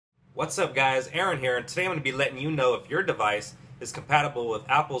What's up guys, Aaron here, and today I'm going to be letting you know if your device is compatible with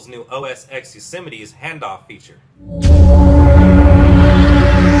Apple's new OS X Yosemite's Handoff feature.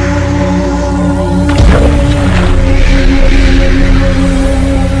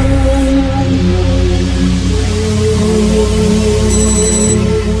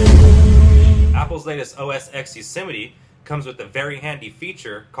 Apple's latest OS X Yosemite comes with a very handy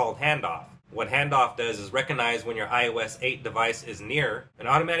feature called Handoff. What Handoff does is recognize when your iOS 8 device is near and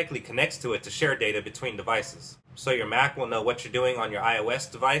automatically connects to it to share data between devices. So your Mac will know what you're doing on your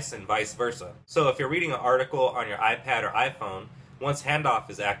iOS device and vice versa. So if you're reading an article on your iPad or iPhone, once Handoff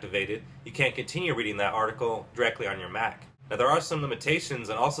is activated, you can't continue reading that article directly on your Mac. Now there are some limitations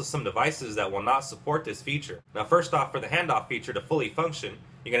and also some devices that will not support this feature. Now first off, for the Handoff feature to fully function,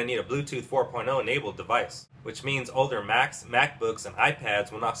 you're going to need a Bluetooth 4.0 enabled device, which means older Macs, MacBooks, and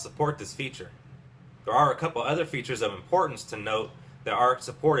iPads will not support this feature. There are a couple other features of importance to note that are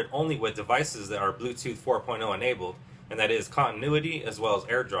supported only with devices that are Bluetooth 4.0 enabled, and that is continuity as well as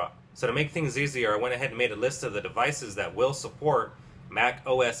AirDrop. So to make things easier, I went ahead and made a list of the devices that will support Mac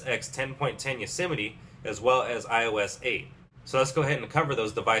OS X 10.10 Yosemite as well as iOS 8. So let's go ahead and cover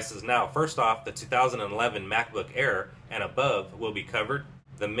those devices now. First off, the 2011 MacBook Air and above will be covered.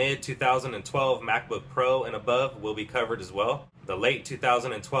 The mid-2012 MacBook Pro and above will be covered as well. The late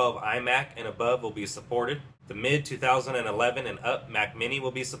 2012 iMac and above will be supported. The mid-2011 and up Mac Mini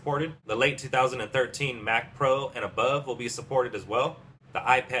will be supported. The late 2013 Mac Pro and above will be supported as well. The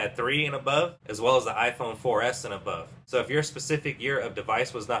iPad 3 and above, as well as the iPhone 4S and above. So if your specific year of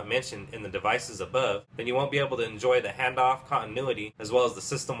device was not mentioned in the devices above, then you won't be able to enjoy the handoff, continuity, as well as the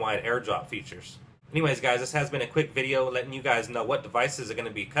system-wide AirDrop features. Anyways guys, this has been a quick video letting you guys know what devices are going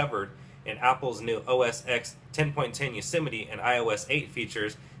to be covered in Apple's new OS X 10.10 Yosemite and iOS 8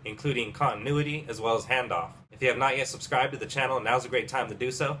 features, including continuity as well as handoff. If you have not yet subscribed to the channel, now's a great time to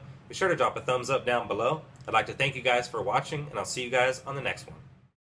do so. Be sure to drop a thumbs up down below. I'd like to thank you guys for watching, and I'll see you guys on the next one.